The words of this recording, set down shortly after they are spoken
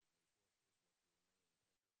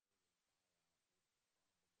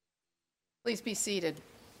Please be seated.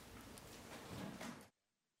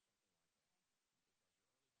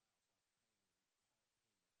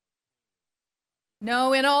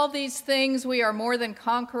 No, in all these things we are more than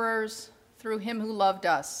conquerors through him who loved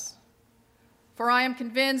us. For I am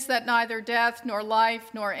convinced that neither death, nor life,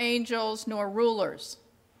 nor angels, nor rulers,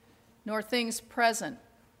 nor things present,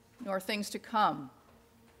 nor things to come,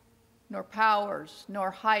 nor powers, nor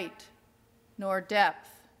height, nor depth,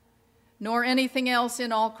 nor anything else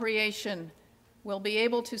in all creation will be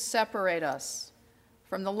able to separate us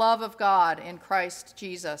from the love of God in Christ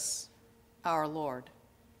Jesus, our Lord.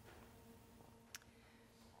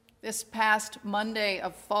 This past Monday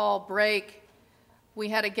of fall break, we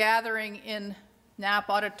had a gathering in Knapp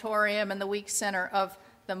Auditorium in the Week Center of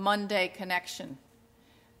the Monday Connection.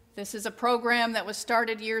 This is a program that was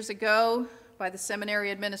started years ago by the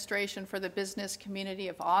Seminary Administration for the Business Community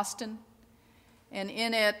of Austin, and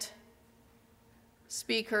in it,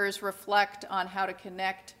 speakers reflect on how to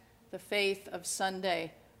connect the faith of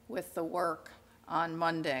Sunday with the work on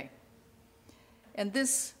Monday. And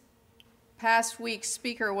this past week's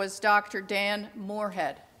speaker was Dr. Dan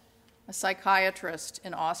Moorhead, a psychiatrist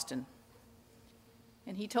in Austin.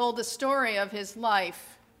 And he told the story of his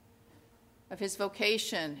life, of his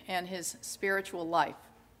vocation, and his spiritual life.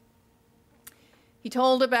 He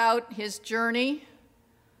told about his journey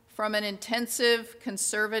from an intensive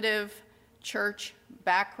conservative church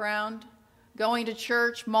background, going to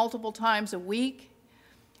church multiple times a week.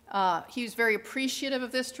 He was very appreciative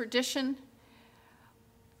of this tradition.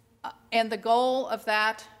 And the goal of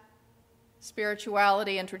that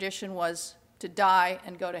spirituality and tradition was to die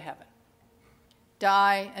and go to heaven.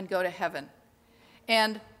 Die and go to heaven.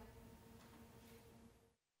 And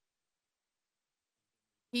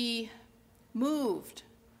he moved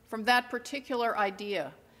from that particular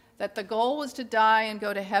idea that the goal was to die and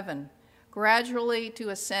go to heaven, gradually to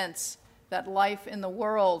a sense that life in the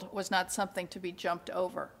world was not something to be jumped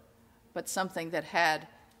over, but something that had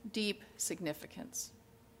deep significance.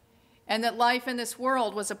 And that life in this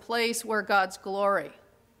world was a place where God's glory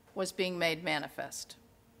was being made manifest.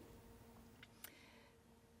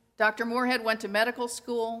 Dr. Moorhead went to medical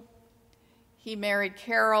school. He married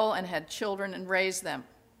Carol and had children and raised them.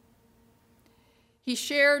 He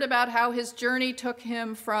shared about how his journey took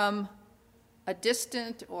him from a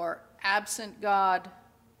distant or absent God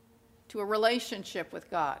to a relationship with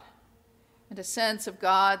God and a sense of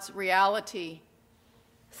God's reality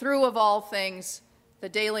through, of all things, the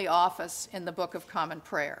daily office in the Book of Common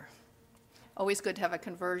Prayer. Always good to have a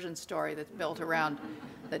conversion story that's built around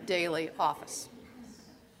the daily office.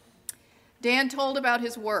 Dan told about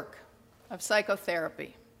his work of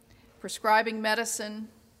psychotherapy, prescribing medicine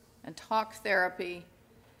and talk therapy,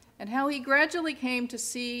 and how he gradually came to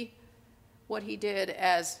see what he did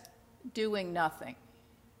as doing nothing.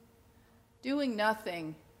 Doing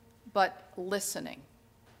nothing but listening.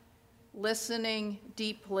 Listening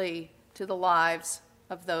deeply to the lives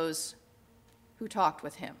of those who talked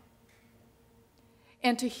with him.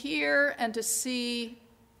 And to hear and to see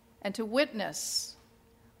and to witness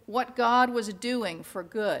what God was doing for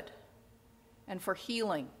good and for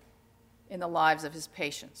healing in the lives of his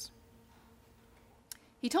patients.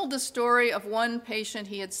 He told the story of one patient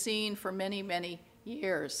he had seen for many, many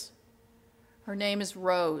years. Her name is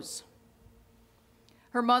Rose.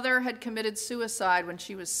 Her mother had committed suicide when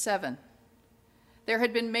she was 7. There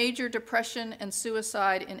had been major depression and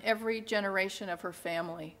suicide in every generation of her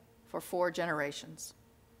family for 4 generations.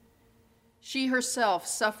 She herself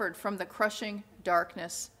suffered from the crushing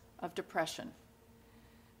darkness of depression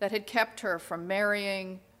that had kept her from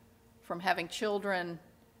marrying, from having children,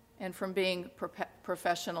 and from being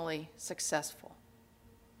professionally successful.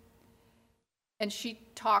 And she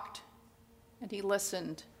talked and he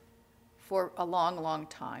listened for a long, long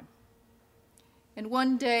time. And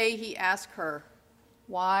one day he asked her,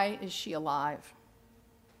 why is she alive?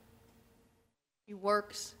 She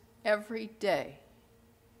works every day,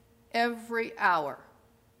 every hour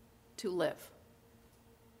to live.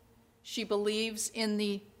 She believes in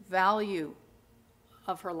the value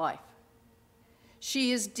of her life.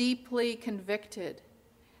 She is deeply convicted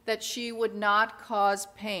that she would not cause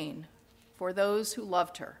pain for those who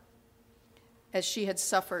loved her, as she had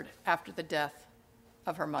suffered after the death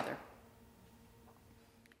of her mother.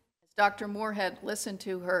 As Dr. Moorhead listened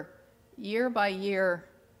to her year by year,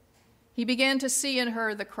 he began to see in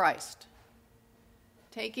her the Christ,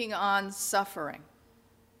 taking on suffering,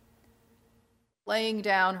 laying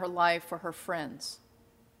down her life for her friends,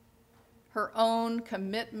 her own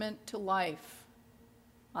commitment to life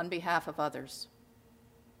on behalf of others.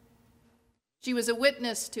 She was a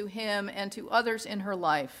witness to him and to others in her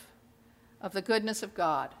life of the goodness of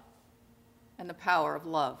God and the power of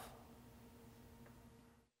love.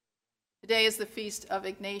 Today is the feast of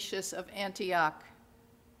Ignatius of Antioch,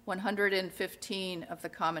 115 of the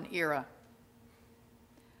Common Era.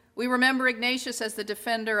 We remember Ignatius as the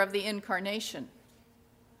defender of the Incarnation,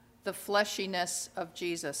 the fleshiness of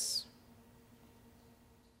Jesus.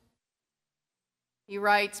 He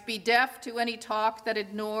writes, "Be deaf to any talk that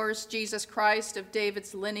ignores Jesus Christ of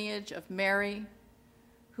David's lineage of Mary,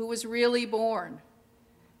 who was really born,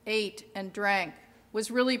 ate and drank, was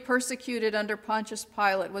really persecuted under Pontius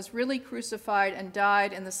Pilate, was really crucified and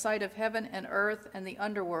died in the sight of heaven and earth and the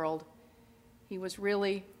underworld. He was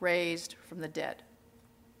really raised from the dead."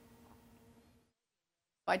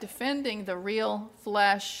 By defending the real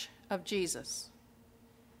flesh of Jesus,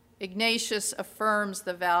 Ignatius affirms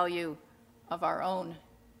the value of our own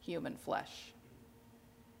human flesh,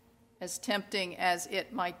 as tempting as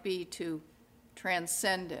it might be to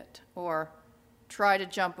transcend it or try to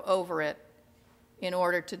jump over it in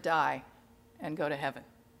order to die and go to heaven.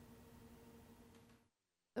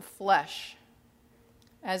 The flesh,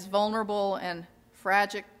 as vulnerable and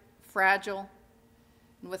fragile,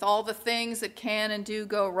 and with all the things that can and do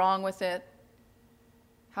go wrong with it,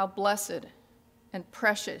 how blessed and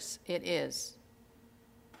precious it is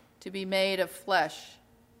to be made of flesh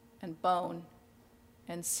and bone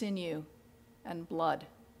and sinew and blood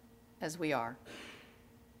as we are.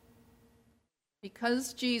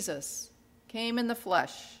 Because Jesus came in the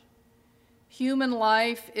flesh, human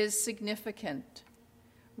life is significant,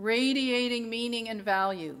 radiating meaning and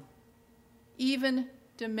value, even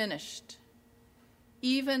diminished,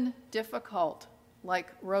 even difficult,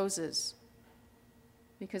 like roses,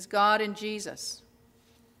 because God in Jesus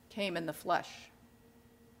came in the flesh.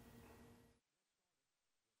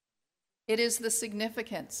 It is the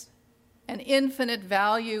significance and infinite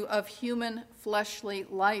value of human fleshly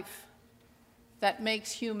life that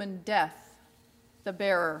makes human death the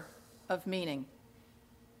bearer of meaning.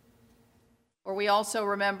 Or we also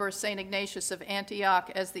remember St. Ignatius of Antioch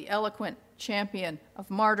as the eloquent champion of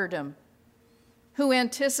martyrdom, who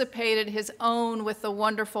anticipated his own with the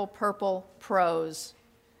wonderful purple prose.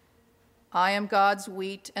 "I am God's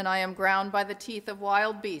wheat, and I am ground by the teeth of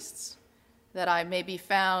wild beasts, that I may be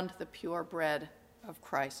found the pure bread of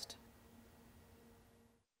Christ."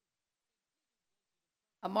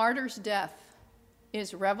 A martyr's death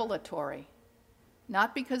is revelatory,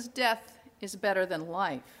 not because death is better than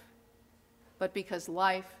life, but because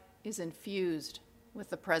life is infused with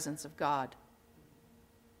the presence of God.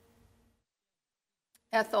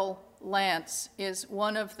 Ethel Lance is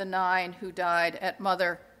one of the 9 who died at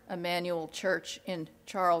Mother Emanuel Church in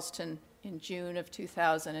Charleston in June of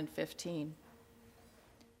 2015.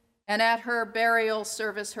 And at her burial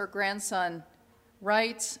service, her grandson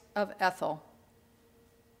writes of Ethel,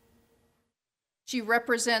 "She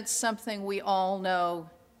represents something we all know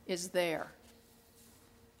is there: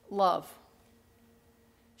 love.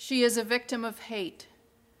 She is a victim of hate,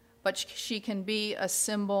 but she can be a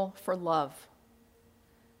symbol for love.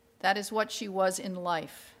 That is what she was in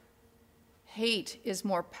life. Hate is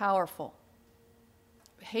more powerful.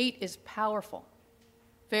 Hate is powerful,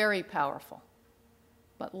 very powerful,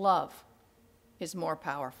 but love is more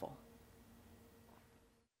powerful."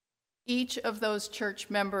 Each of those church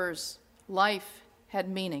members' life had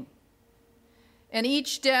meaning, and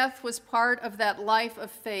each death was part of that life of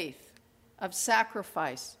faith, of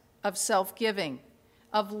sacrifice, of self-giving,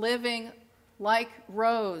 of living like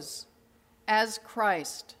Rose, as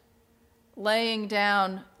Christ, laying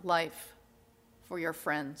down life for your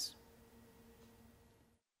friends.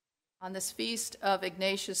 On this feast of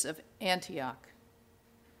Ignatius of Antioch,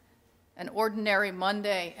 an ordinary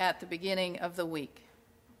Monday at the beginning of the week,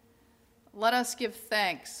 let us give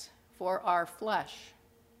thanks for our flesh,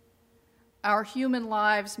 our human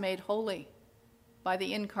lives made holy by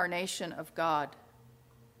the incarnation of God,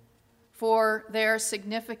 for their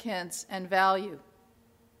significance and value,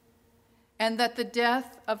 and that the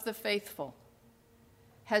death of the faithful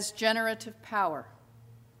has generative power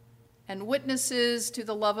and witnesses to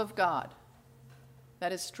the love of God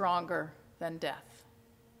that is stronger than death.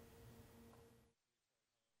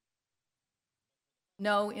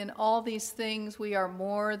 No, in all these things we are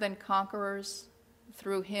more than conquerors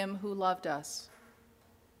through him who loved us.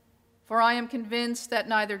 For I am convinced that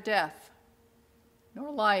neither death,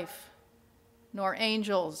 nor life, nor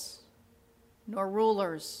angels, nor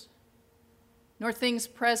rulers, nor things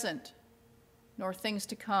present, nor things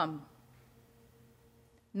to come,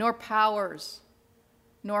 nor powers,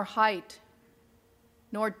 nor height,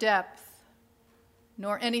 nor depth,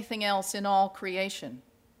 nor anything else in all creation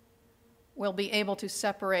will be able to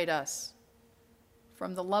separate us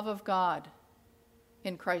from the love of God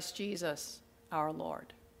in Christ Jesus our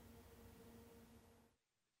Lord.